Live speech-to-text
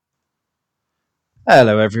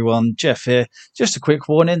Hello everyone, Jeff here. Just a quick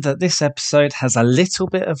warning that this episode has a little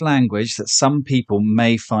bit of language that some people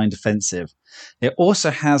may find offensive. It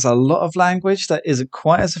also has a lot of language that isn't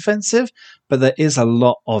quite as offensive, but there is a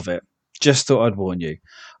lot of it. Just thought I'd warn you.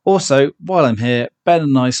 Also, while I'm here, Ben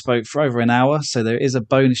and I spoke for over an hour, so there is a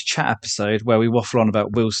bonus chat episode where we waffle on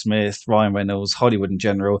about Will Smith, Ryan Reynolds, Hollywood in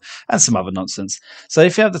general, and some other nonsense. So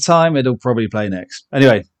if you have the time, it'll probably play next.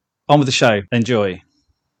 Anyway, on with the show. Enjoy.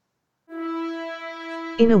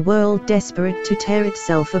 In a world desperate to tear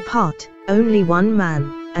itself apart, only one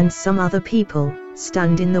man, and some other people,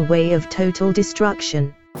 stand in the way of total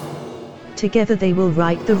destruction. Together they will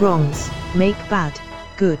right the wrongs, make bad,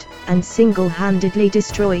 good, and single-handedly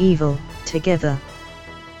destroy evil, together.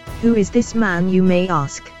 Who is this man, you may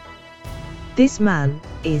ask? This man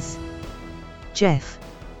is Jeff.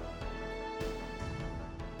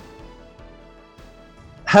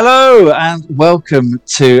 Hello and welcome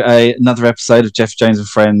to another episode of Jeff Jones and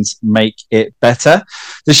Friends Make It Better,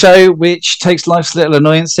 the show which takes life's little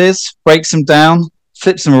annoyances, breaks them down,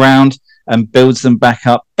 flips them around and builds them back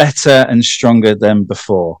up better and stronger than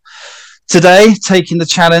before. Today, taking the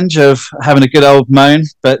challenge of having a good old moan,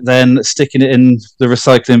 but then sticking it in the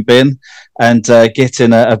recycling bin and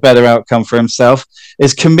getting a better outcome for himself,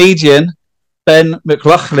 is comedian Ben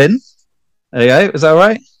McLaughlin. There you go. Is that all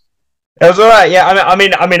right? It was all right, yeah. I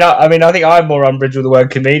mean, I think I'm more umbrage with the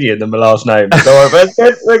word comedian than my last name. So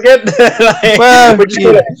we're good. Like, Well, we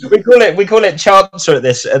call it chancer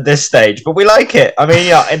at this stage, but we like it. I mean,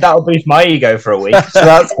 yeah, that'll boost my ego for a week, so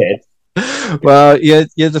that's good. Well,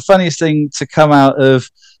 you're the funniest thing to come out of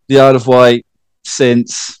the Isle of Wight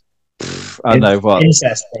since I don't know what.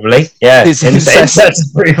 Incest, probably. Yeah, Incest.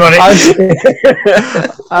 That's pretty funny. I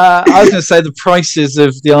was going to say the prices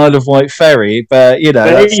of the Isle of Wight ferry, but you know.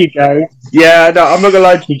 There you go. Yeah, no, I'm not going to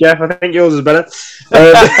lie to you, Jeff. I think yours is better.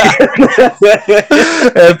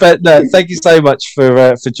 But no, thank you so much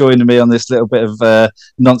for joining me on this little bit of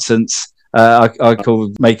nonsense. I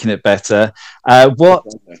call making it better. What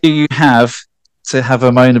do you have to have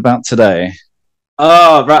a moan about today?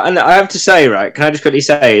 Oh, right. And I have to say, right, can I just quickly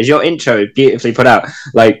say, is your intro beautifully put out?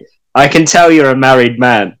 Like, I can tell you're a married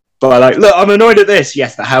man, but look, I'm annoyed at this.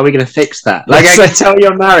 Yes, but how are we going to fix that? Like, I can tell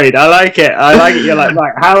you're married. I like it. You're like,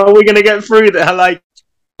 how are we going to get through that?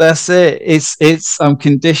 That's it. I'm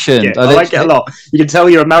conditioned. Yeah, I like it a lot. You can tell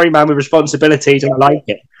you're a married man with responsibilities, and I like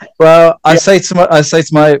it. Well, I say to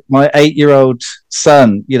my 8-year-old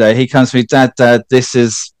son, you know, he comes to me, Dad, this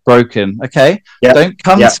is broken. Okay, don't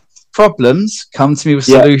come to problems. Come to me with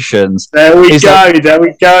solutions. There we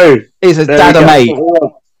go. He says, Dad, I'm 8.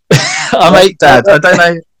 I'm 8, Dad. I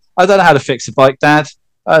don't know how to fix a bike, Dad.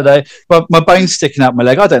 I don't know. But my bone's sticking out my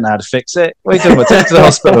leg. I don't know how to fix it. What are you doing? I'll take it to the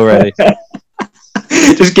hospital already.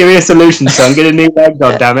 Just give me a solution, son. Get a new leg,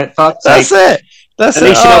 goddammit. That's it. At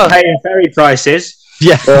least you're not paying ferry prices.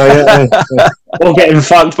 Yeah. Or getting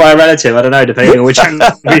fucked by a relative. I don't know, depending on which angle.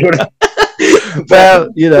 Well,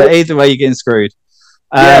 you know, either way, you're getting screwed.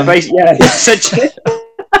 Essentially.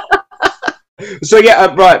 So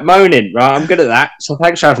right, moaning. Right, I'm good at that. So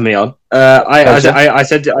thanks for having me on. I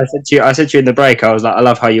said to you in the break. I was like, I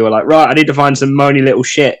love how you were like, right, I need to find some moany little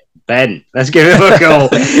shit. Ben, let's give him a call.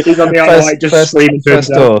 He's on the Isle of Wight just screaming to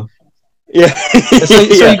himself. Door. Yeah. So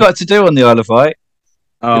you got to do on the Isle of Wight.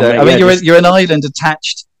 Oh, you know, mate, you're an island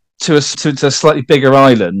attached to a slightly bigger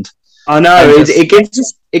island. I know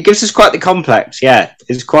it gives us quite the complex. Yeah,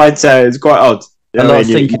 it's quite odd. A lot of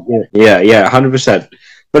thinking. Yeah, 100%.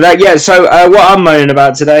 But so what I'm moaning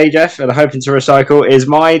about today, Jeff, and hoping to recycle, is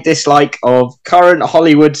my dislike of current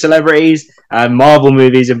Hollywood celebrities and Marvel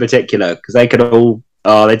movies in particular, because they could all.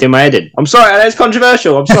 Oh, they do my head in. I'm sorry, it's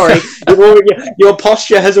controversial. I'm sorry. Your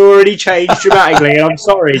posture has already changed dramatically, and I'm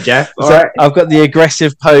sorry, Jeff. So right? I've got the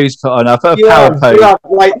aggressive pose put on. I put a power pose.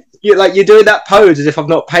 You're doing that pose as if I've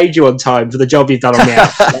not paid you on time for the job you've done on me.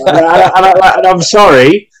 and I'm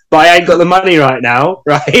sorry, but I ain't got the money right now,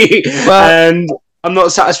 right? Well, and I'm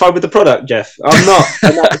not satisfied with the product, Jeff. I'm not.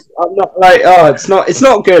 I'm not like, it's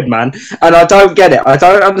not good, man. And I don't get it. I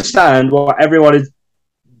don't understand why everyone is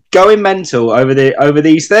going mental over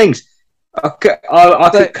these things. Can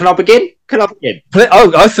I begin?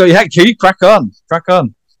 Oh, I thought you had to. Crack on.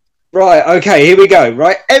 Right, okay, here we go.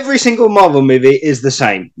 Right, every single Marvel movie is the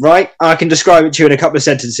same. Right, I can describe it to you in a couple of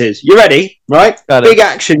sentences. You ready? Right, big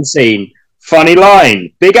action scene, funny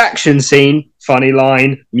line. Big action scene, funny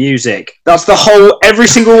line, music. That's every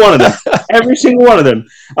single one of them. Every single one of them.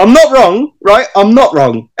 I'm not wrong, right? I'm not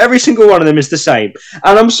wrong. Every single one of them is the same.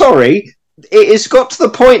 And I'm sorry, it's got to the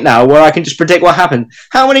point now where I can just predict what happened.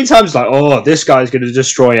 How many times, like, oh, this guy's going to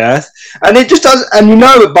destroy Earth, and it just does, and you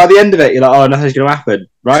know, by the end of it, you're like, oh, nothing's going to happen,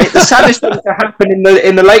 right? The saddest thing to happen in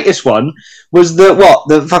the latest one was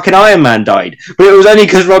the fucking Iron Man died, but it was only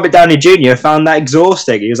because Robert Downey Jr. found that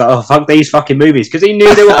exhausting. He was like, oh, fuck these fucking movies, because he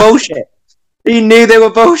knew they were bullshit. He knew they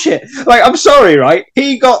were bullshit. Like, I'm sorry, right?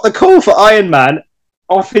 He got the call for Iron Man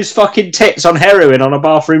off his fucking tits on heroin on a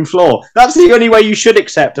bathroom floor. That's the only way you should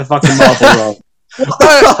accept a fucking Marvel role. What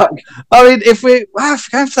the fuck? I mean, if we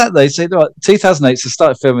going for that though, so 2008, so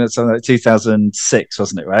started filming at something like 2006,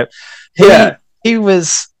 wasn't it? Right? He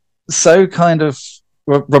was so kind of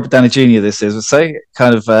Robert Downey Jr. This was so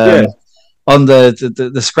kind of on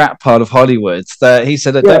the scrap pile of Hollywood that he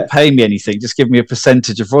said, "Don't pay me anything, just give me a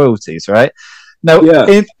percentage of royalties." Right? Now,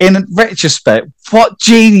 in retrospect, what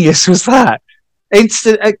genius was that?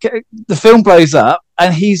 The film blows up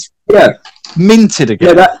and he's minted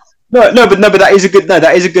again. But that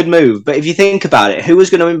is a good move. But if you think about it, who was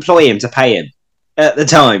going to employ him to pay him at the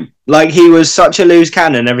time? Like, he was such a loose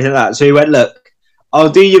cannon and everything like that. So he went, look, I'll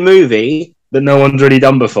do your movie that no one's really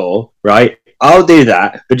done before, right? I'll do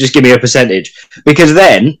that, but just give me a percentage. Because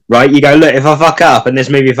then, right, you go, look, if I fuck up and this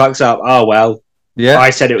movie fucks up, oh well. Yeah, I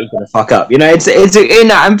said it was going to fuck up. You know, it's in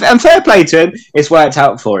that, and fair play to him. It's worked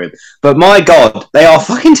out for him. But my God, they are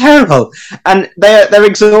fucking terrible, and they're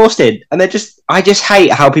exhausted, and I just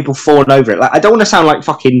hate how people fawn over it. Like, I don't want to sound like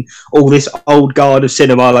fucking all this old guard of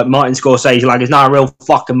cinema, like Martin Scorsese. Like, it's not a real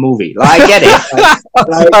fucking movie. Like, I get it.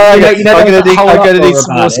 I'm gonna need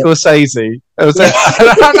some more Scorsese.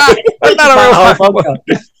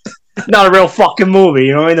 Not a real fucking movie,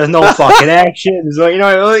 you know what I mean? There's no fucking action. There's like,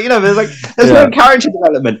 there's no character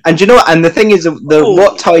development. And do you know what? And the thing is,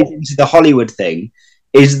 what ties into the Hollywood thing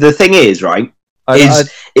is right?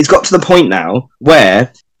 It's got to the point now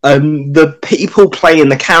where the people playing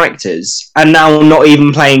the characters are now not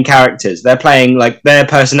even playing characters. They're playing like their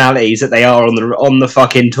personalities that they are on the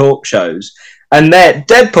fucking talk shows. And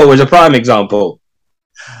Deadpool is a prime example,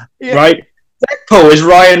 right? Deadpool is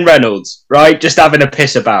Ryan Reynolds, right? Just having a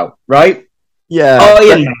piss about, right? Yeah.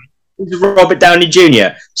 Iron Man is Robert Downey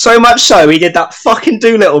Jr. So much so, he did that fucking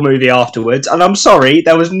Doolittle movie afterwards, and I'm sorry,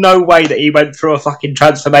 there was no way that he went through a fucking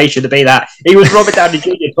transformation to be that. He was Robert Downey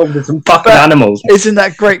Jr. talking to some fucking animals. Isn't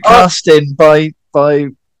that great casting by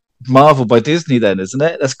Marvel, by Disney then, isn't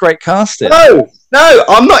it? That's great casting. No,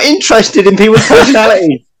 I'm not interested in people's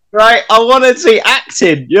personalities, right? I want to see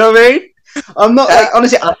acting, you know what I mean? I'm not like,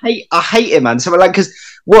 honestly, I hate it, man. So like, because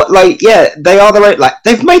they are their own, like,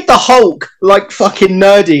 they've made the Hulk like fucking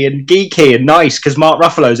nerdy and geeky and nice because Mark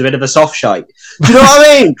Ruffalo's a bit of a soft shite. Do you know what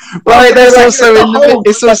I mean? Right?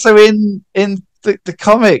 It's also in the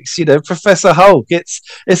comics, you know, Professor Hulk.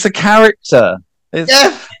 It's a character.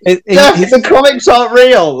 The comics aren't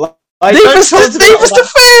real. Like, leave us the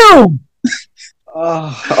film.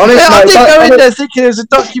 Honestly, I didn't go in there thinking it was a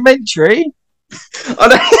documentary.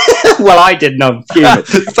 Well, I didn't. I'm human.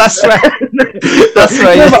 That's right.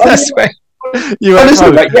 You honestly,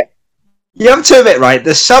 like, you have to admit, right?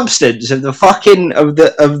 The substance of the fucking of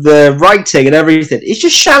the writing and everything, it's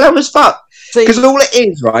just shallow as fuck. Because all it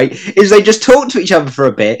is, right, is they just talk to each other for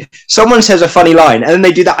a bit. Someone says a funny line, and then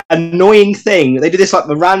they do that annoying thing. They do this like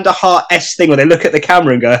Miranda Hart-esque thing where they look at the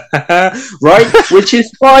camera and go, right? Which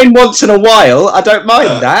is fine once in a while. I don't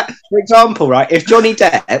mind that. For example, right, if Johnny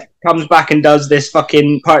Depp comes back and does this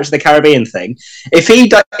fucking Pirates of the Caribbean thing, if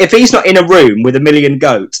he's not in a room with a million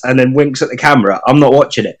goats and then winks at the camera, I'm not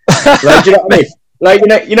watching it. Like, do you know what I mean? Like,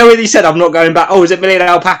 you know when he said, I'm not going back. Oh, was it Million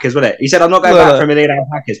Alpacas, wasn't it? He said, I'm not going back for a Million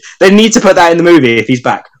Alpacas. They need to put that in the movie if he's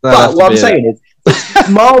back. But what I'm saying is,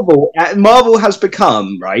 Marvel has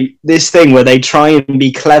become, right, this thing where they try and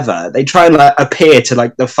be clever. They try and like appear to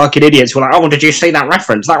like the fucking idiots who are like, oh, did you see that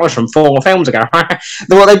reference? That was from 4 films ago. Then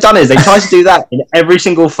what they've done is they try to do that in every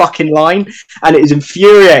single fucking line, and it is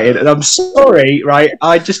infuriating. And I'm sorry, right?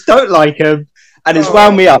 I just don't like them. And it's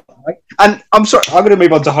wound me up. Right? And I'm sorry, I'm going to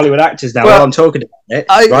move on to Hollywood actors now while I'm talking about it.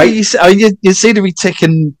 Right? You seem to be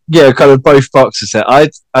ticking, kind of both boxes here.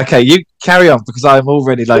 Okay, you carry on because I'm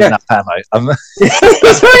already loading up ammo.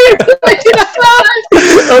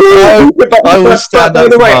 I will stand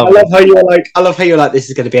up. I love how you're like, this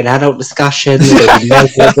is going to be an adult discussion,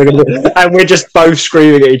 and we're just both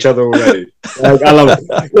screaming at each other already. Like, I love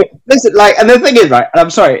it. Listen, like, and the thing is, right, and I'm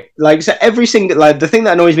sorry, like, so every single, like, the thing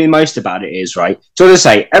that annoys me most about it is, right, so to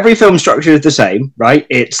say, every film structure is the same, right?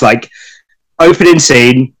 It's like opening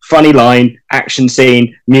scene, funny line, action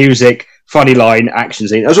scene, music, funny line, action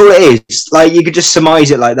scene. That's all it is. Like, you could just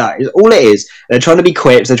surmise it like that. It's all it is. They're trying to be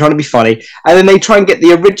quips, they're trying to be funny, and then they try and get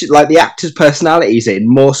the original, like the actors' personalities in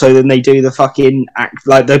more so than they do the fucking act,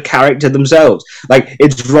 like the character themselves. Like,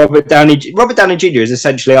 it's Robert Downey Jr. is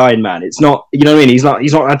essentially Iron Man. It's not, you know what I mean?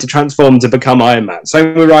 He's not had to transform to become Iron Man.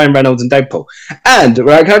 Same with Ryan Reynolds and Deadpool. And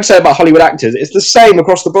what I can say about Hollywood actors, it's the same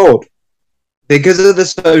across the board. Because of the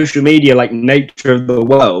social media like nature of the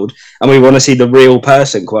world, and we want to see the real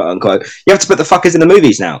person, quote unquote, you have to put the fuckers in the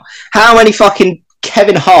movies now. How many fucking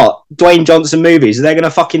Kevin Hart, Dwayne Johnson movies are there going to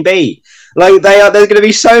fucking be? Like, there's going to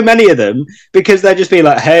be so many of them because they'll just be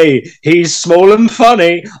like, hey, he's small and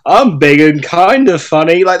funny, I'm big and kind of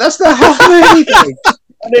funny. Like, that's the whole movie thing.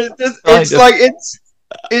 And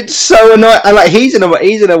it's so annoying. And like, he's in a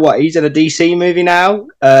DC movie now.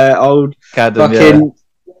 Old Cadden, fucking.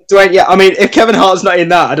 Yeah, I mean, if Kevin Hart's not in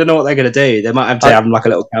that, I don't know what they're going to do. They might have to have him like a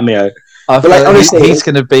little cameo. But like, honestly, he's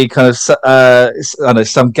going to be kind of, I don't know,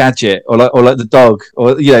 some gadget or like the dog,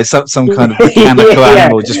 or some kind of mechanical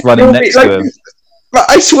animal just running next to him.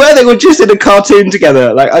 But I swear they were just in a cartoon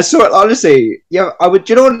together. Like, I saw it, honestly. Yeah, I would.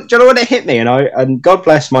 Do you know when it hit me? And God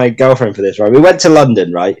bless my girlfriend for this. Right, we went to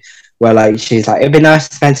London, right. Where like she's like, it'd be nice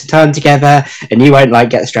to spend some time together, and you won't like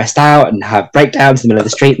get stressed out and have breakdowns in the middle of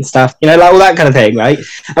the street and stuff, like all that kind of thing, right?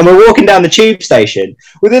 And we're walking down the tube station.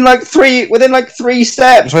 Within like three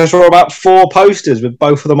steps, I saw about 4 posters with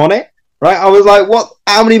both of them on it. Right? I was like, what?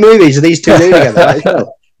 How many movies are these two doing together?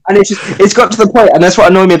 And it's got to the point, and that's what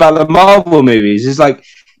annoyed me about the Marvel movies. Is like,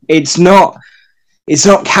 it's not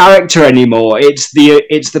character anymore. It's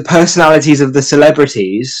the personalities of the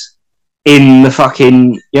celebrities in the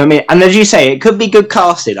fucking, you know what I mean? And as you say, it could be good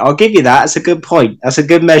casting. I'll give you that. That's a good point. That's a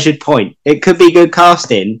good measured point. It could be good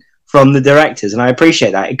casting from the directors, and I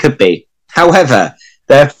appreciate that. It could be. However,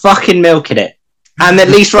 they're fucking milking it. And at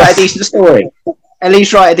least write a decent story. At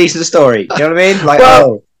least write a decent story. You know what I mean? Like,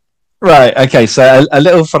 Right, okay, so a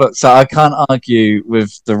little follow-up. So I can't argue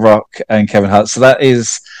with The Rock and Kevin Hart. So that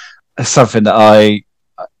is something that I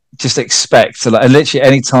just expect. So like, literally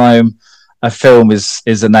any time a film is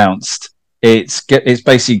announced, it's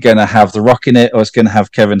basically going to have The Rock in it, or it's going to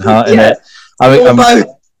have Kevin Hart in it. I mean,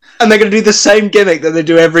 and they're going to do the same gimmick that they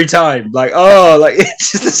do every time. Like,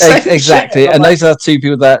 it's just the same. Exactly, and those are 2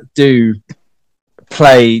 people that do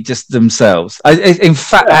play just themselves. In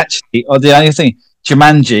fact, actually, or the only thing,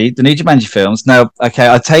 Jumanji, the new Jumanji films. Now, okay,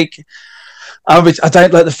 I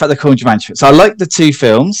don't like the fact they're calling Jumanji. So I like the 2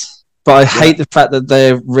 films. But I hate the fact that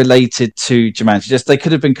they're related to Jumanji. Just they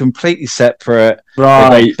could have been completely separate,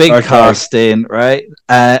 right? Big casting, right?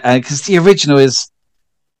 And because the original is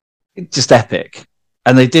just epic,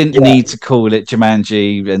 and they didn't need to call it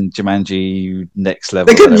Jumanji and Jumanji Next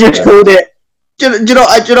Level. They could have just called it. Do you know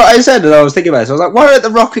what I said? And I was thinking about it. So I was like, why don't The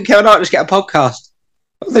Rock and Kevin Hart just get a podcast?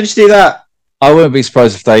 Why don't they just do that? I wouldn't be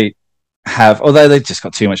surprised if they have, although they've just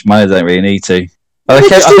got too much money. They don't really need to. I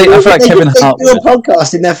feel like Kevin Hart do a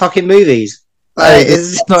podcast in their fucking movies. Like,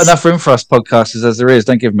 it's not enough room for us podcasters as there is.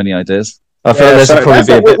 Don't give them any ideas. I feel like this will probably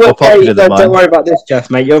be a bit more popular than mine. Don't worry about this, Jeff,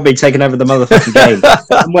 mate. You'll be taking over the motherfucking game.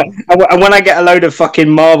 and when I get a load of fucking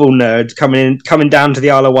Marvel nerds coming down to the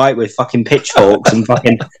Isle of Wight with fucking pitchforks and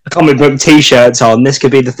fucking comic book T-shirts on, this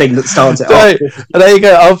could be the thing that starts it off. There you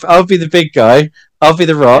go. I'll be the big guy. I'll be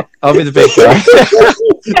The Rock. I'll be the big guy.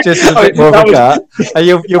 Just a bit more of a gut. And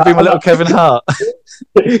you'll be my little Kevin Hart.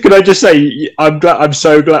 Can I just say, I find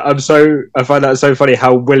that so funny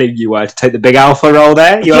how willing you were to take the big alpha role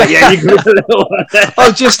there. You're like, yeah, you can be the little one there.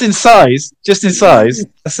 Oh, just in size. That's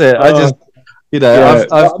it.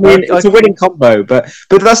 It's a winning combo, but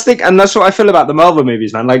that's the thing, and that's what I feel about the Marvel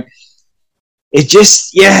movies, man. Like, it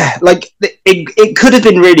just, it could have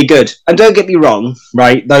been really good. And don't get me wrong,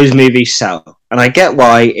 right? Those movies sell, and I get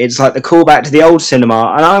why. It's like the callback to the old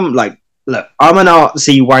cinema, and I'm like, look, I'm an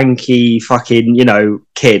artsy, wanky, fucking,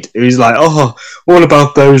 kid who's like, oh, all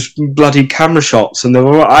about those bloody camera shots, and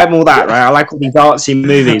I'm all that, right? I like all these artsy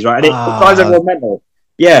movies, right? And it drives everyone mental.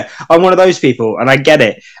 Yeah, I'm one of those people, and I get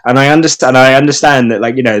it, and I understand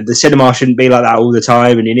that, the cinema shouldn't be like that all the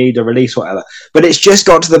time, and you need a release, whatever. But it's just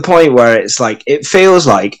got to the point where it's like, it feels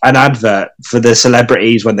like an advert for the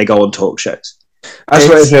celebrities when they go on talk shows. That's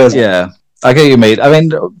what it feels like. Yeah. I get what you mean. I mean,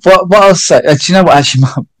 what I'll say, do you know what? Actually,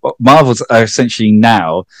 Marvel's are essentially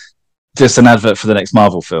now just an advert for the next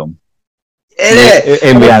Marvel film.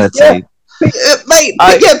 In reality,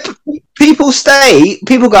 People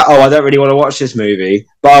go, oh, I don't really want to watch this movie,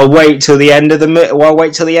 but I'll wait till the end of I'll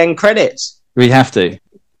wait till the end credits. We have to.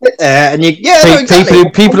 And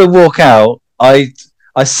people who walk out, I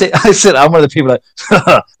sit. I'm one of the people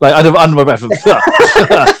like under my breath.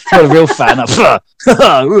 Not a real fan.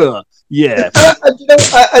 Yeah. And do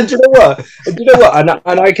you know what?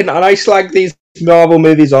 And I slag these Marvel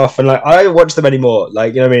movies off, and like I don't watch them anymore.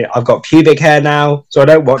 Like, you know what I mean? I've got pubic hair now, so I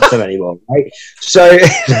don't watch them anymore, right? So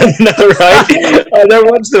no, right? I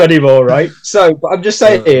don't watch them anymore, right? So, but I'm just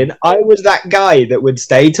saying, I was that guy that would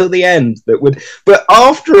stay till the end. But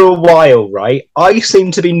after a while, right? I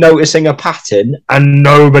seemed to be noticing a pattern, and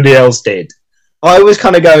nobody else did. I was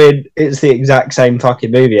kind of going, it's the exact same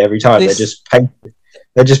fucking movie every time.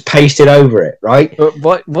 They're just pasted over it, right? But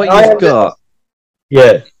what you've got,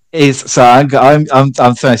 yeah, is so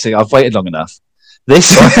I'm finishing. I've waited long enough.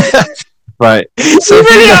 This right. So you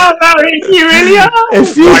really are, Barry. You really are.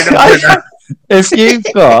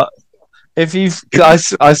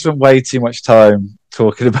 I spent way too much time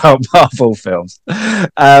talking about Marvel films,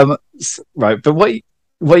 right? But what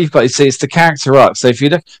you've got is, it's the character arc. So if you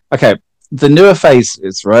look, okay, the newer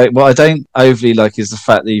phases, right? What I don't overly like is the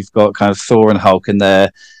fact that you've got kind of Thor and Hulk, and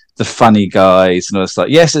they're the funny guys and all this stuff.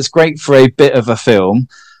 Yes, it's great for a bit of a film,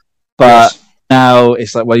 but now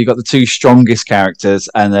it's like, well, you've got the two strongest characters,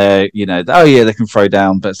 and they're, you know, oh yeah, they can throw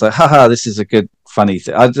down, but it's like, haha, this is a good funny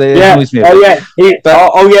thing.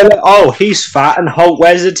 He's fat and Hulk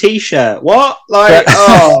wears a t-shirt. What? Like,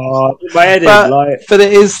 my head is like. But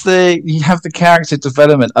it is you have the character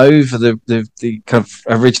development over the kind of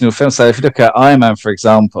original film. So if you look at Iron Man, for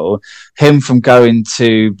example, him from going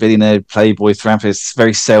to being a playboy philanthropist,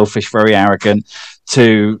 very selfish, very arrogant,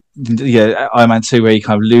 to Iron Man 2, where he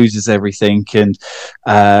kind of loses everything, and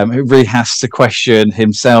he really has to question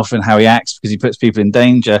himself and how he acts because he puts people in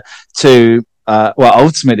danger, to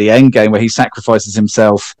ultimately Endgame, where he sacrifices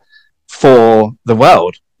himself for the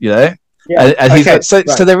world, you know. Yeah. And he's so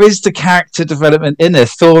there is the character development in there.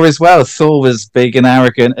 Thor as well. Thor was big and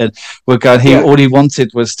arrogant, and all he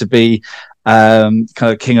wanted was to be kind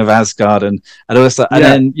of king of Asgard and all this stuff. And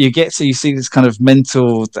then you see this kind of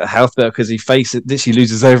mental health there, because he literally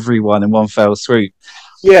loses everyone in one fell swoop.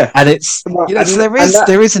 Yeah, and it's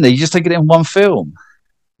there isn't it. You just take it in one film.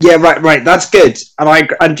 Yeah, right. That's good.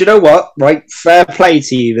 And do you know what? Right, fair play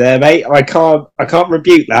to you there, mate. I can't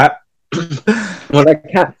rebuke that.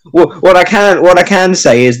 What I can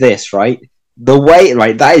say is this, right? The way,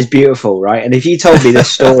 right, that is beautiful, right? And if you told me this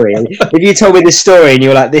story, and you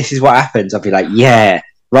were like, this is what happens, I'd be like, yeah,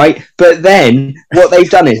 right? But then what they've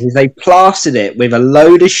done is they plastered it with a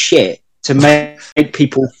load of shit to make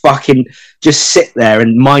people fucking just sit there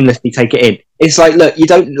and mindlessly take it in. It's like, look, you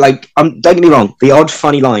don't don't get me wrong, the odd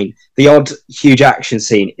funny line, the odd huge action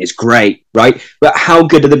scene is great, right? But how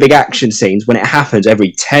good are the big action scenes when it happens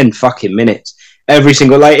every 10 fucking minutes? Every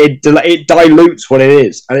single, it dilutes what it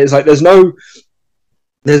is. And it's like, there's no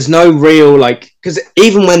real, because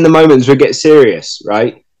even when the moments would get serious,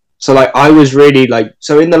 right? So, I was really,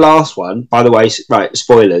 so in the last one, by the way, right,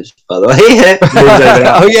 spoilers, by the way.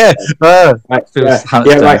 Oh, yeah.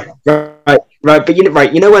 Right. But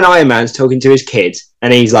you know when Iron Man's talking to his kid,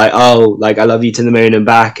 and he's like, oh, I love you to the moon and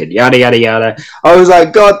back, and yada, yada, yada. I was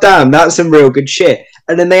like, God damn, that's some real good shit.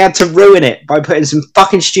 And then they had to ruin it by putting some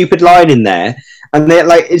fucking stupid line in there. And they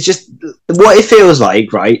it's just what it feels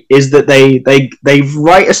like, right? Is that they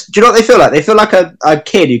write us. Do you know what they feel like? They feel like a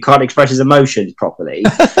kid who can't express his emotions properly,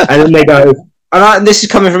 and then they go. And this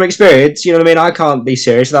is coming from experience. You know what I mean? I can't be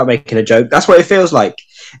serious without making a joke. That's what it feels like.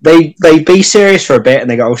 They be serious for a bit, and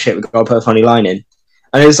they go, "Oh shit, we've got to put a funny line in."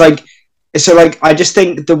 And it's I just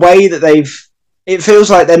think the way that it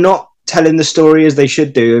feels like they're not telling the story as they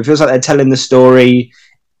should do. It feels like they're telling the story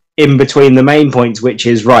in between the main points, which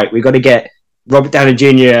is right. We've got to get Robert Downey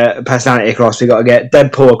Jr. personality across. We got to get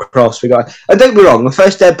Deadpool across. And don't get me wrong, the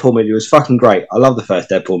first Deadpool movie was fucking great. I love the first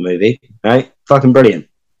Deadpool movie, right? Fucking brilliant,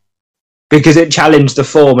 because it challenged the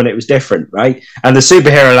form and it was different, right? And the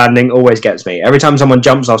superhero landing always gets me. Every time someone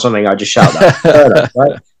jumps off something, I just shout that,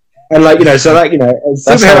 right? And that's how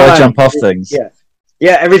I jump off things. Yeah.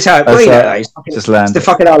 Every time. Just land. It's the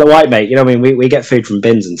fucking Isle of Wight, mate. You know what I mean? We get food from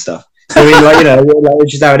bins and stuff. I mean,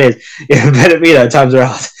 which is how it is. Yeah, but times are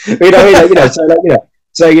hard. You know what I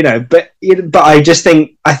mean? But I just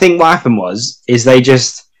think what happened is they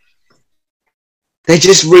just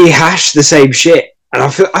rehashed the same shit, and I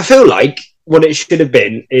feel like what it should have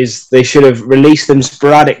been is they should have released them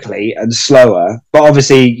sporadically and slower. But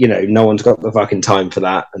obviously, no one's got the fucking time for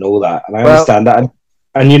that and all that, and I understand that.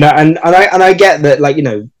 And I get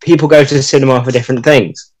that, people go to the cinema for different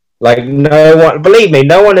things. No one, believe me,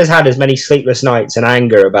 no one has had as many sleepless nights and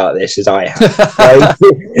anger about this as I have.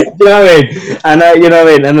 You know what I mean? And you know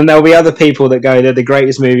what I mean? And then there'll be other people that go, they're the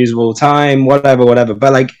greatest movies of all time, whatever.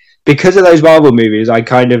 But because of those Marvel movies, I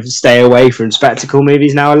kind of stay away from spectacle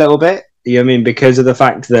movies now a little bit. You know what I mean? Because of the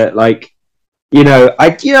fact that, and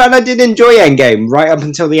I did enjoy Endgame right up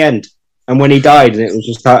until the end. And when he died, and it was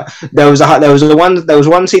just there was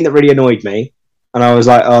one scene that really annoyed me, and I was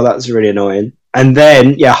like, oh, that's really annoying. And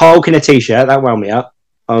then Hulk in a t-shirt that wound me up.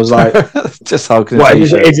 I was like, just Hulk in a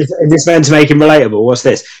t-shirt. Is this meant to make him relatable? What's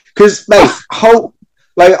this? Because mate,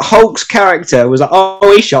 Hulk's character was like,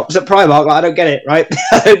 oh, he shops at Primark. Like, I don't get it, right?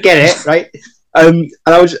 I don't get it, right? And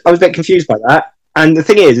I was a bit confused by that. And the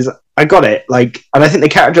thing is I got it. Like, and I think the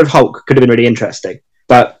character of Hulk could have been really interesting,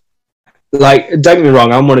 but. Like, don't get me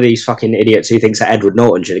wrong, I'm one of these fucking idiots who thinks that Edward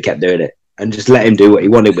Norton should have kept doing it and just let him do what he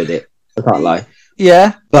wanted with it. I can't lie.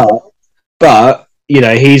 Yeah. But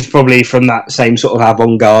he's probably from that same sort of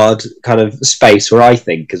avant-garde kind of space where I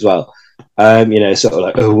think as well. Sort of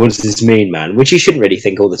like, oh, what does this mean, man? Which you shouldn't really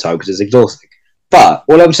think all the time because it's exhausting. But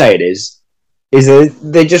what I'm saying is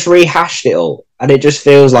they just rehashed it all, and it just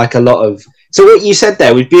feels like a lot of. So what you said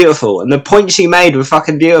there was beautiful, and the points you made were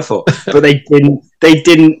fucking beautiful, but they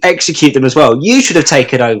didn't execute them as well. You should have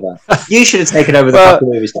taken over. You should have taken over the fucking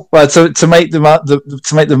movies. Well, to make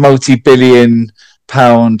the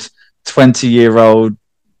multi-billion-pound 20-year-old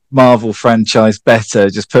Marvel franchise better,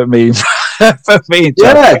 just put me in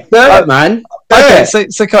charge. Man. Okay, so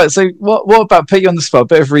what about put you on the spot, a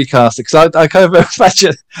bit of recasting? Because I kind of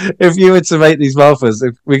imagine if you were to make these Marvels,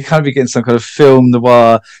 we kind of be getting some kind of film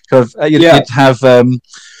noir kind of. You'd have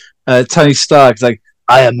Tony Stark like,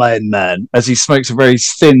 I am Iron Man, as he smokes a very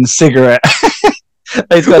thin cigarette.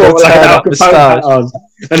 He's got a turn up moustache,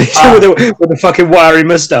 and he's with a fucking wiry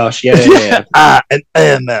moustache. Yeah. And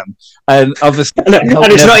Iron Man, and obviously, and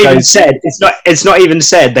it's not even said. It's not even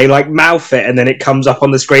said. They like mouth it, and then it comes up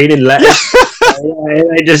on the screen in letters.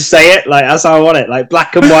 They just say it like that's how I want it, like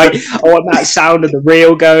black and white. I want that sound of the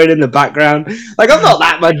reel going in the background. Like, I'm not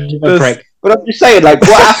that much of a prick, but I'm just saying, like,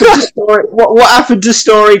 what happened to story? What happened to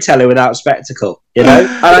storytelling without spectacle? And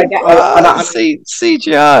I get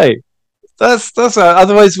CGI. That's right.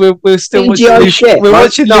 Otherwise, we're still CGI watching. Shit, we're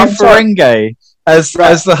watching no, Lou Ferrigno as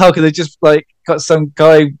the Hulk, and they just like got some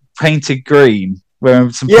guy painted green wearing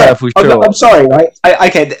some purple shorts. I'm sorry, right?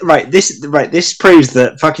 This proves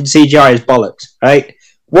that fucking CGI is bollocks, right?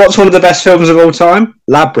 What's one of the best films of all time?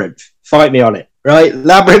 Labyrinth. Fight me on it, right?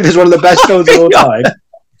 Labyrinth is one of the best films of all time,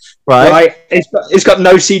 right? It's got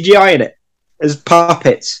no CGI in it. There's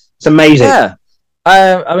puppets. It's amazing. Yeah,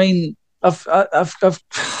 I mean, I've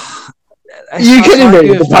you kidding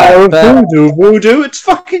me? The power of voodoo. It's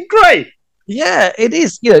fucking great. Yeah, it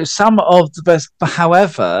is. Some of the best.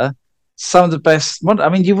 However, some of the best. I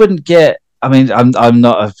mean, you wouldn't get. I mean, I'm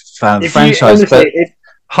not a fan of the franchise, but if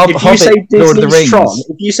you say Disney Tron,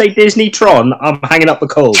 if you say Disney Tron, I'm hanging up the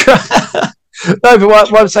call. No, but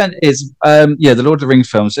what I'm saying is, the Lord of the Rings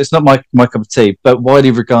films. It's not my cup of tea, but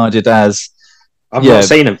widely regarded as. I've not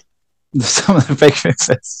seen them. Some of the big films.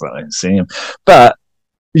 I haven't seen them, but.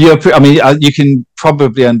 You can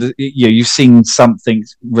probably you've seen something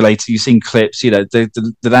related. You've seen clips. The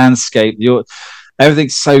landscape.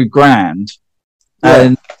 Everything's so grand,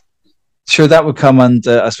 and sure that would come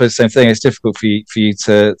under. I suppose the same thing. It's difficult for you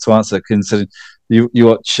to answer, considering you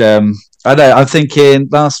watch. I don't know. I'm thinking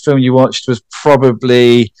last film you watched was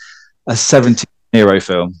probably a 70s hero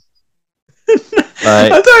film.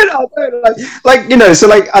 I don't so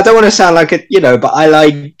like I don't want to sound like but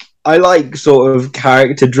I like sort of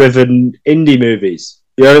character-driven indie movies.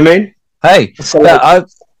 You know what I mean? Hey, so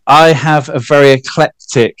I have a very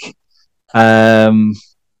eclectic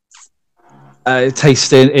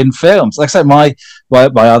taste in films. Like I said, my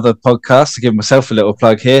other podcast, to give myself a little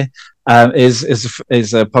plug here, is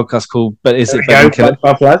a podcast called "But Is It Better Than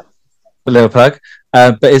Killer?" A little plug.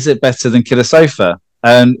 But is it better than Killer Sofa?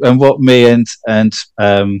 And what me and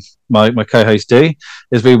my co-host do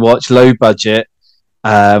is we watch low budget.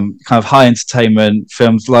 Kind of high entertainment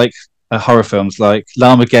films like horror films like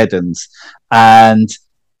Larmageddon's and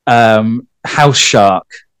House Shark.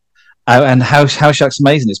 And House Shark's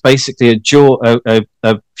amazing. It's basically a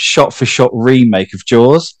shot-for-shot remake of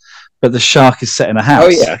Jaws, but the shark is set in a house. Oh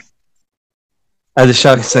yeah, and the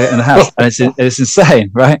shark is set in a house, and it's insane,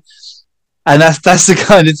 right? And that's the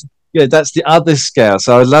kind of that's the other scale.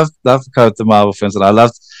 So I love kind of the Marvel films, and I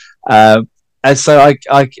loved, and so I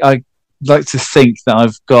like to think that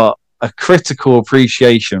I've got a critical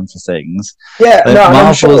appreciation for things. Yeah,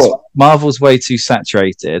 Marvel's way too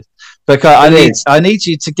saturated. But I need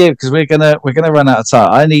you to give, because we're gonna run out of time.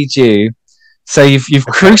 I need you. So you've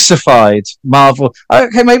crucified Marvel.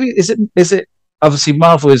 Okay, maybe is it obviously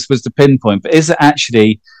Marvel was the pinpoint, but is it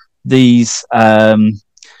actually these kind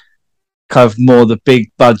of more the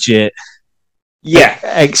big budget?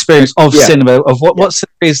 Experience of cinema, of what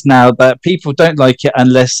cinema is now, that people don't like it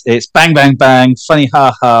unless it's bang bang bang, funny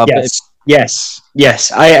ha ha, Yes.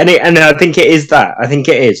 And I think it is that. I think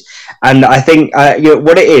it is, and I think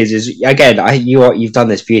what it is again. You've done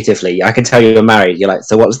this beautifully. I can tell you're married. You're like,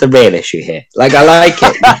 so what's the real issue here? Like, I like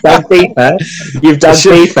it. You've done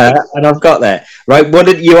FIFA, and I've got there. Right?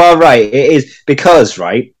 You are right. It is because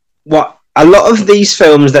what a lot of these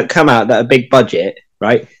films that come out that are big budget,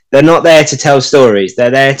 right? They're not there to tell stories.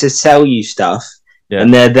 They're there to sell you stuff,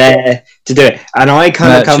 and they're there to do it. And I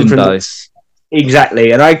kind of come from.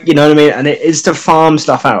 Exactly, and you know what I mean, and it is to farm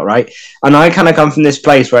stuff out, right? And I kind of come from this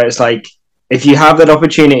place where it's like, if you have that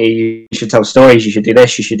opportunity, you should tell stories. You should do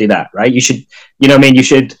this. You should do that, right? You should, you know what I mean. You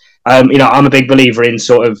should, I'm a big believer in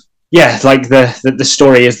sort of, like the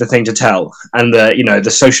story is the thing to tell, and the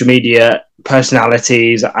social media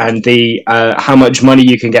personalities and the how much money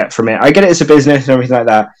you can get from it. I get it as a business and everything like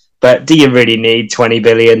that, but do you really need 20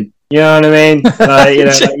 billion? You know what I mean?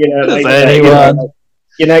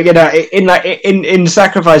 In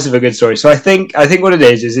sacrifice of a good story. So I think what it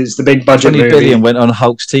is it's the big budget 20 movie. billion went on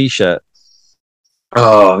Hulk's t-shirt.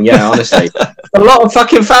 Oh yeah, honestly, a lot of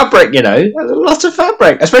fucking fabric, a lot of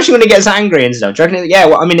fabric, especially when he gets angry and stuff. Do you reckon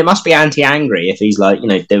it must be anti-angry if he's like,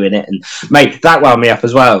 doing it. And mate, that wound me up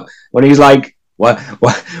as well when he's like, what?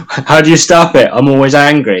 How do you stop it? I'm always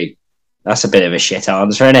angry. That's a bit of a shit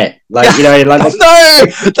answer, isn't it? Like, no,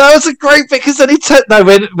 that was a great bit because then he took. No,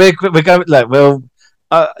 we're going. Look,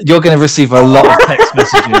 you're going to receive a lot of text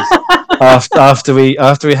messages after we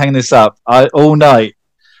hang this up. All night,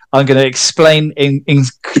 I'm going to explain in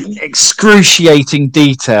excruciating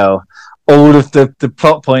detail all of the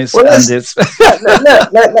plot points. Well,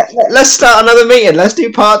 let's start another meeting. Let's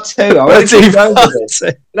do part 2. Let's get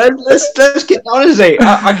honestly.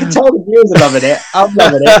 I can tell the viewers are loving it. I'm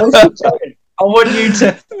loving it. I want you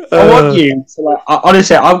to like.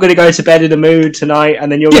 Honestly, I'm going to go to bed in a mood tonight,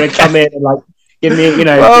 and then you're going to come in and like. Give me,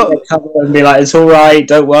 cover and be like, it's all right,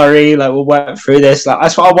 don't worry, like we'll work through this. Like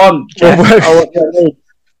that's what I want. We're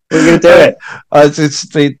gonna do it.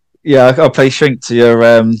 I'll play shrink to your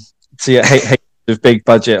hate of big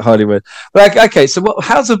budget Hollywood. But okay, so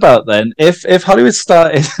how's about then? If Hollywood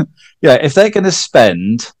started, if they're going to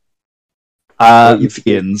spend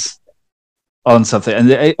billions on something,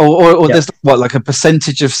 and or there's like a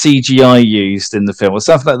percentage of CGI used in the film or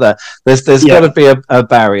something like that. There's got to be a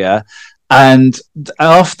barrier. And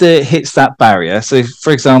after it hits that barrier, so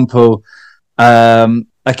for example,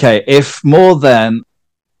 if more than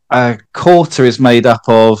a quarter is made up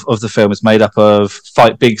of the film is made up of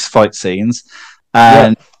big fight scenes,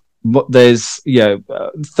 and there's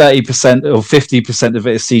 30% or 50% of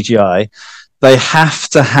it is CGI, they have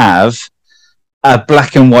to have a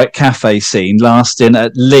black and white cafe scene lasting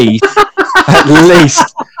at least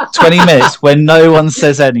 20 minutes when no one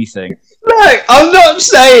says anything. Look, I'm not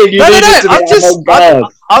saying you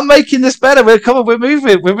I'm making this better. We're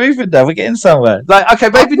moving now. We're getting somewhere. Like, okay,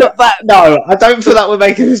 maybe not that. No, I don't feel like we're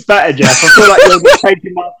making this better, Jeff. I feel like you're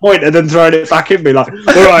taking my point and then throwing it back in me. Like, all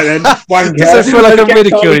right then. I feel like I'm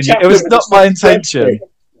ridiculing you. It was not my intention.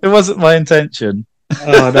 It wasn't my intention.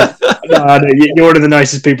 Oh no, you're one of the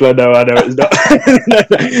nicest people I know. I know it's not.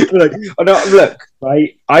 Look,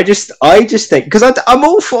 right? I just think because I'm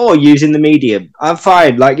all for using the medium. I'm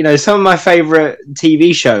fine. Like some of my favorite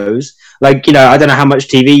TV shows. Like I don't know how much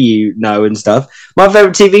TV you know and stuff. My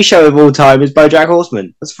favorite TV show of all time is BoJack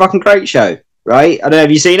Horseman. That's a fucking great show, right? I don't know.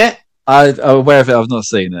 Have you seen it? I'm aware of it. I've not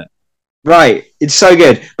seen it. Right, it's so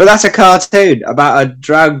good, but that's a cartoon about a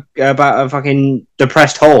fucking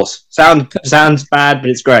depressed horse. Sounds bad,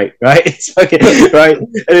 but it's great, right? It's fucking right, and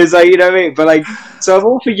it's like what I mean. But like, so I'm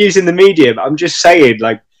all for using the medium. I'm just saying,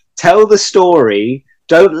 like, tell the story.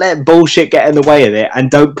 Don't let bullshit get in the way of it,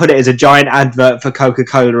 and don't put it as a giant advert for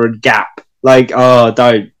Coca-Cola and Gap. Like,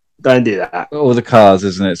 don't do that. All the cars,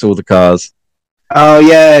 isn't it? It's all the cars. Oh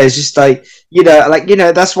yeah, it's just like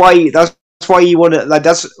that's why you want to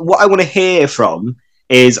that's what I want to hear from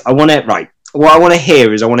is I want to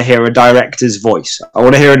hear a director's voice. I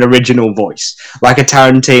want to hear an original voice, like a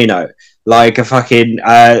Tarantino, like a fucking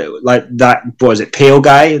like that, what was it, Peel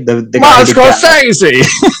guy, the guy Scorsese.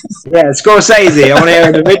 Yeah, Scorsese. I want to hear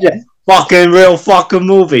an original fucking real fucking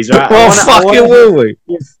movies, right? Movie.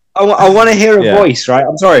 I want to hear a voice, right?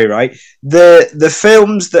 I'm sorry, right? The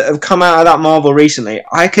films that have come out of that Marvel recently,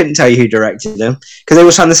 I couldn't tell you who directed them because they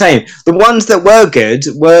all sound the same. The ones that were good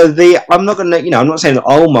were I'm not saying that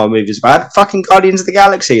all Marvel movies are bad. Fucking Guardians of the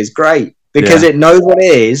Galaxy is great because it knows what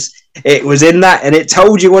it is. It was in that, and it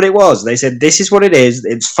told you what it was. They said, this is what it is.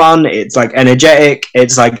 It's fun. It's like energetic.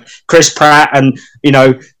 It's like Chris Pratt. And, you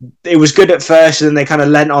know, it was good at first, and then they kind of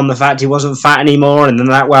lent on the fact he wasn't fat anymore. And then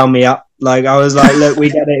that wound me up. Like, I was like, look,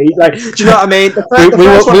 we get it. He's like, do you know what I mean? We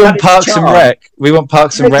want Parks and Rec. We want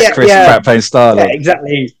Parks and Rec Chris Pratt playing Star-Lord. Yeah,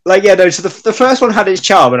 exactly. Like, yeah, no, so the first one had its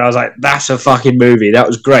charm, and I was like, that's a fucking movie. That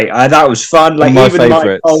was great. That was fun. Like,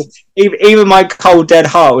 even my cold, dead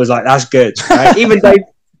heart was like, that's good.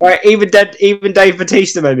 Right? Even Dave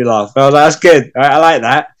Bautista made me laugh. I was like, that's good. Right? I like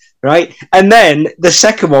that. Right? And then the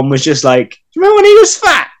second one was just like, do you remember when he was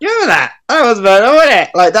fat? You remember that? That was better, wasn't it?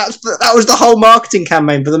 Like, that was the whole marketing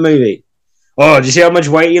campaign for the movie. Oh, did you see how much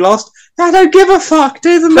weight he lost? I don't give a fuck.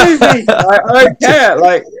 Do the movie. I don't care.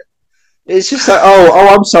 Like, it's just like, oh,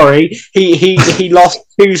 I'm sorry. He lost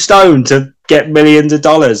 2 stone to get millions of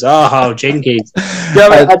dollars. Oh, jinkies. You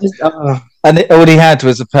know, and all he had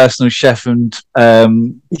was a personal chef and a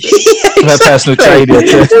personal trainer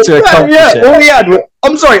to accomplish it.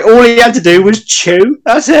 All he had to do was chew.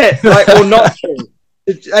 That's it. Like, or not chew.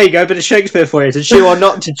 There you go, a bit of Shakespeare for you. To chew or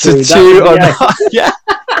not to chew. To chew or not. Yeah.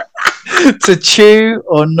 To chew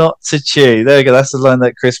or not to chew. There you go. That's the line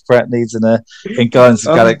that Chris Pratt needs in Guardians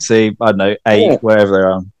of the Galaxy, I don't know, 8, wherever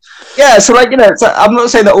they're on. Yeah, so like, you know, I'm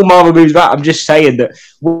not saying that all Marvel movies are bad. I'm just saying that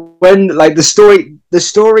when like the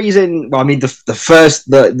stories in, well, I mean,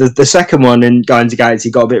 the second one in Guardians of the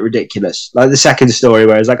Galaxy got a bit ridiculous. Like the second story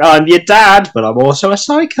where it's like, oh, I'm your dad, but I'm also a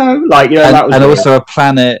psycho. Like, you know, that was also a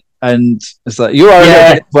planet. And it's like, you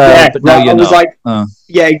are but no, you're not. Like,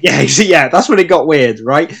 yeah, that's when it got weird,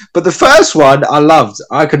 right? But the first one, I loved.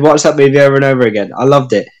 I could watch that movie over and over again. I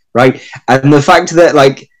loved it, right? And the fact that,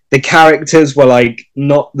 like, the characters were, like,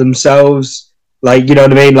 not themselves, like, you know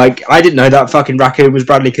what I mean? Like, I didn't know that fucking raccoon was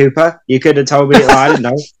Bradley Cooper. You could have told me, I didn't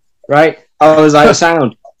know, right? I was like,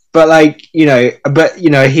 sound. But, like, you know,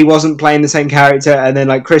 he wasn't playing the same character, and then,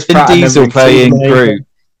 like, Chris Pratt... Diesel playing Groot.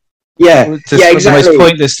 Yeah, exactly. The most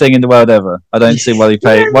pointless thing in the world ever. I don't see why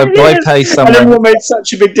why pay someone. And everyone made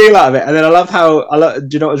such a big deal out of it. And then I love how do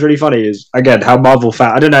you know what's really funny is, again, how Marvel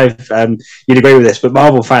fans. I don't know if you'd agree with this, but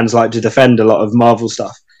Marvel fans like to defend a lot of Marvel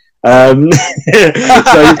stuff. I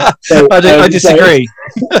disagree.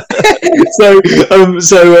 But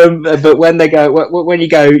when they go, when you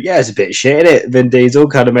go, yeah, it's a bit shit, isn't it? Vin Diesel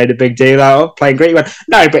kind of made a big deal out of playing Groot. He went,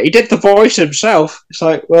 no, but he did the voice himself. It's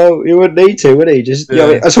like, well, he wouldn't need to, would he? Just, you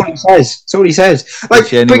know, that's what he says. That's all he says.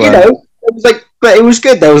 Like, but you know, it was like, but it was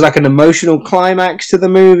good. There was like an emotional climax to the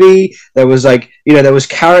movie. There was like, you know, there was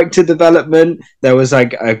character development. There was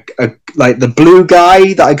like a like the blue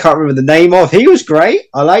guy that I can't remember the name of. He was great.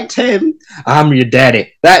 I liked him. I'm your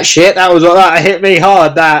daddy. That shit. That was what that hit me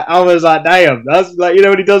hard. That I was like, damn. That's like, you know,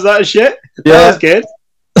 when he does that shit. Yeah. That was good.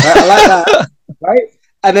 I like that. Right.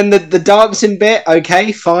 And then the dancing bit.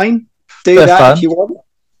 Okay, fine. Do that fun. If you want.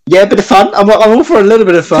 Yeah, a bit of fun. I'm all for a little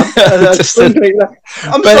bit of fun. I'm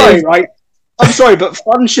sorry, right? I'm sorry, but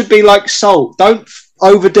fun should be like salt. Don't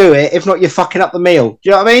overdo it. If not, you're fucking up the meal. Do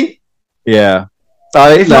you know what I mean? Yeah.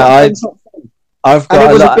 It was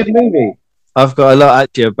a good movie. I've got a lot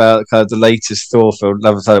actually about kind of the latest Thor film,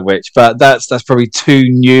 Love and Thunder and Witch, but that's probably too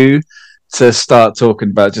new to start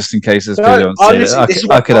talking about, just in case there's people on it.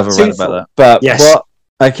 I could have a rant about that. But yes.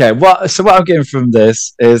 So what I'm getting from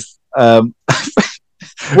this is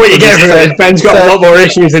what you get from it, Ben's got a lot more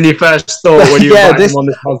issues than you first thought when you were on this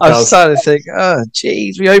podcast. I'm starting to think, oh,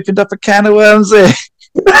 geez, we opened up a can of worms here.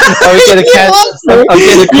 I'm getting a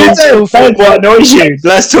call from what annoys you.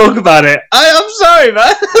 Let's talk about it. I'm sorry,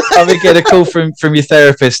 man. I'm going to get a call from your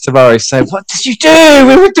therapist tomorrow saying, what did you do?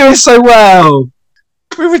 We were doing so well.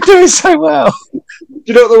 Do you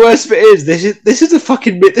know what the worst bit is?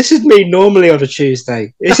 This is me normally on a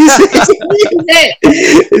Tuesday. This is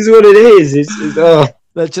what it is.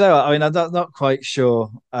 But do you know what? I mean, I'm not quite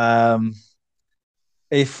sure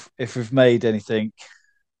if we've made anything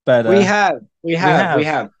better. We have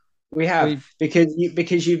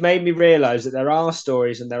because you've made me realise that there are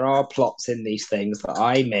stories and there are plots in these things that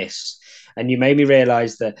I miss, and you made me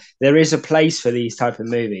realise that there is a place for these type of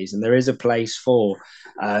movies, and there is a place for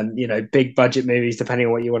you know, big budget movies, depending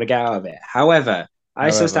on what you want to get out of it. However, I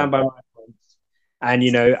still stand by my points, and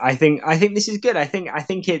you know, I think this is good. I think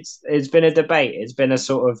it's been a debate. It's been a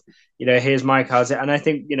sort of, you know, here's my cards, and I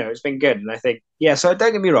think, you know, it's been good. And I think, yeah. So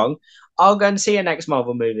don't get me wrong, I'll go and see a next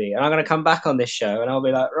Marvel movie, and I'm going to come back on this show, and I'll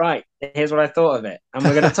be like, right, here's what I thought of it, and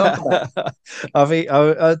we're going to talk about it.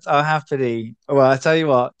 I'll happily. Well, I tell you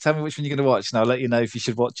what. Tell me which one you're going to watch, and I'll let you know if you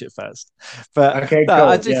should watch it first. But okay,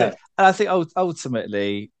 cool. I think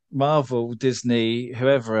ultimately, Marvel, Disney,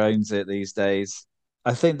 whoever owns it these days,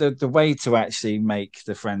 I think the way to actually make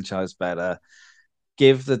the franchise better,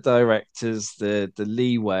 give the directors the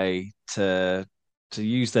leeway to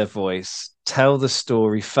use their voice, tell the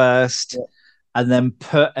story first, and then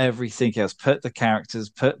put everything else, put the characters,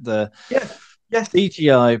 put the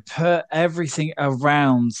CGI, put everything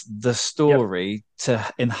around the story to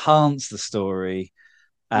enhance the story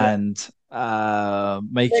and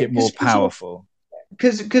make it more powerful.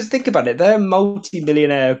 Because think about it, they're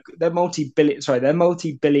multi-billion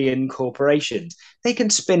corporations. They can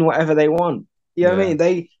spin whatever they want. You know what I mean?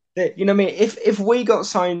 They you know what I mean? If we got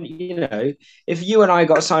signed, if you and I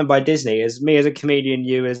got signed by Disney, as me as a comedian,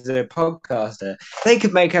 you as a podcaster, they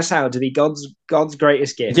could make us out to be God's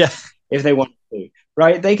greatest gift if they want to,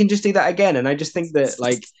 right? They can just do that again. And I just think that,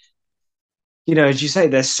 like, as you say,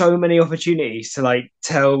 there's so many opportunities to like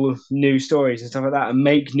tell new stories and stuff like that and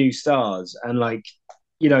make new stars and like,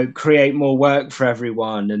 create more work for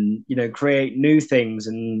everyone and, create new things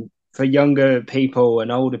and for younger people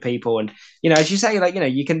and older people. And, as you say, like,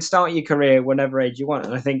 you can start your career whenever age you want.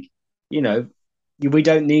 And I think, we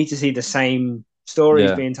don't need to see the same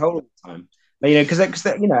stories being told all the time. Because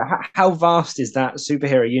how vast is that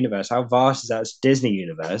superhero universe? How vast is that Disney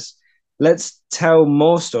universe? Let's tell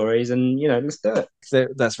more stories and, let's do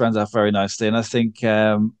it. That's rounded off very nicely. And I think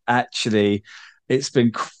actually it's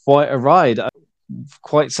been quite a ride.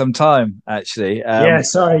 Quite some time, actually.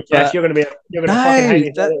 Sorry, Jeff. You're gonna fucking hate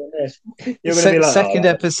me. You're gonna be like, second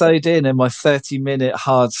episode in, and my 30-minute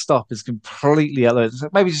hard stop is completely out.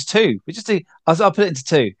 Maybe just two. I'll put it into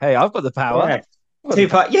two. Hey, I've got the power. Yeah. Two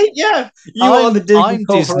part. Yeah. You are the Disney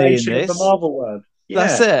Corporation of the Marvel world. Yeah.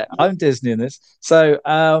 That's it. I'm Disney in this. So,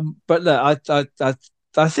 but look, I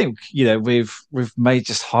think we've made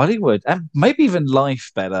just Hollywood and maybe even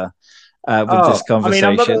life better. With this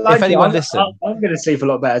conversation. If anyone listens, I'm going to sleep a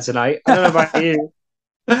lot better tonight. I don't know about you.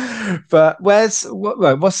 But what's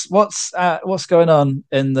going on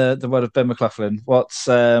in the world of Ben McLaughlin? Where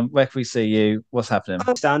can we see you? What's happening?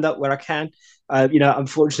 I stand up where I can.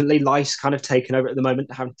 Unfortunately, life's kind of taken over at the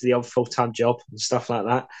moment, having to do the old full-time job and stuff like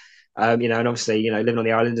that. And obviously, living on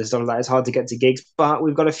the island and stuff like that, it's hard to get to gigs. But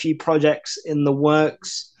we've got a few projects in the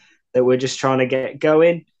works that we're just trying to get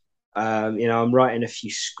going. I'm writing a few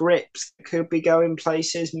scripts that could be going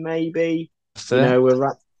places. Maybe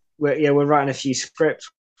we're writing a few scripts.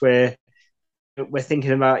 We're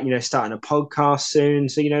thinking about starting a podcast soon.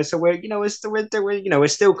 So so we're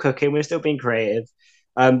still cooking. We're still being creative.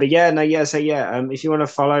 If you want to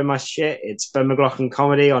follow my shit, it's Ben McLaughlin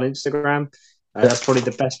Comedy on Instagram. That's probably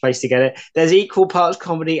the best place to get it. There's equal parts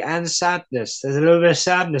comedy and sadness. There's a little bit of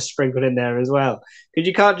sadness sprinkled in there as well, because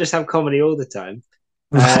you can't just have comedy all the time.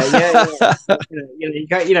 You can't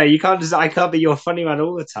just. I can't be your funny man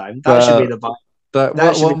all the time. That should be the bio.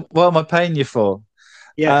 What am I paying you for?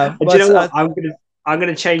 Yeah, do you know what? I'm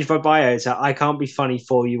gonna change my bio to I can't be funny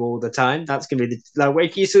for you all the time. That's gonna be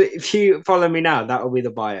if you follow me now, that will be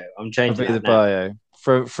the bio. I'm changing the bio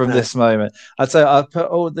from this moment. I'll put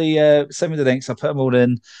all the send me the links. I'll put them all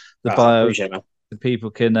in the bio. I appreciate it, man.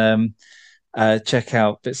 People can check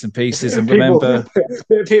out bits and pieces and remember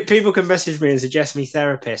people can message me and suggest me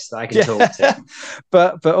therapists that I can talk to.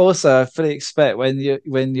 but also I fully expect when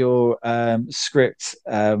your script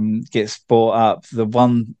gets brought up, the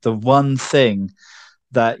one thing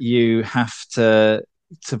that you have to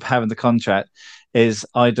have in the contract is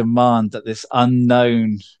I demand that this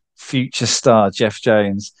unknown future star Jeff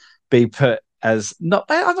Jones be put as I'm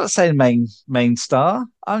not saying main star,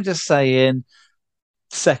 I'm just saying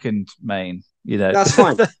second main, that's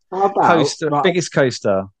fine. How about biggest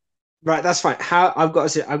co-star? Right, that's fine. I've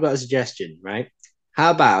got a suggestion. Right,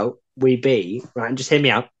 how about we be right? And just hear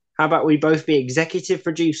me out. How about we both be executive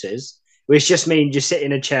producers, which just means just sit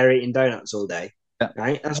in a chair eating donuts all day. Yeah.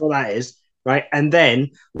 Right, that's what that is. Right, and then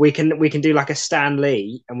we can do like a Stan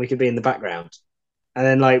Lee, and we could be in the background. And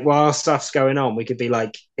then, like, while stuff's going on, we could be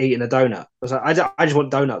like eating a donut. I just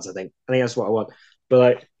want donuts. I think that's what I want. But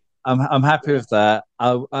like, I'm happy with that.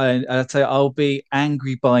 I'll tell you, I'll be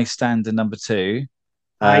angry bystander number 2.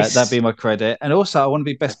 Nice. That'd be my credit. And also, I want to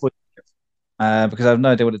be best boy because I have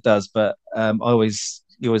no idea what it does, but you always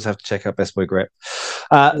have to check out Best Boy Grip.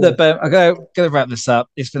 Look, Ben, I'm going to wrap this up.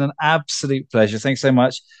 It's been an absolute pleasure. Thanks so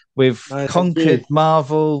much. We've conquered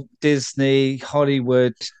Marvel, Disney,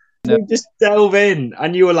 Hollywood. We just delve in,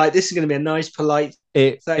 and you were like, "This is going to be a nice, polite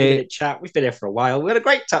 30-minute chat." We've been here for a while. We had a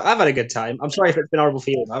great time. I've had a good time. I'm sorry if it's been horrible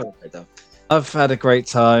for you. I've had a great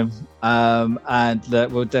time, and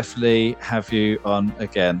we'll definitely have you on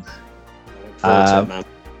again.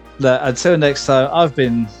 Until next time, I've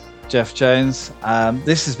been Jeff Jones.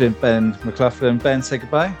 This has been Ben McLaughlin. Ben, say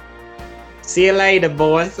goodbye. See you later,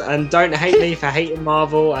 boys, and don't hate me for hating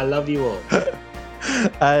Marvel. I love you all.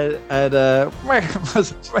 and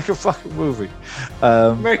make a fucking movie.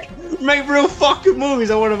 Make real fucking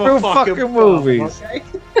movies. I want to real fucking movies. Okay?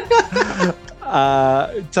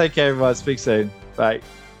 Take care, everyone. Speak soon. Bye.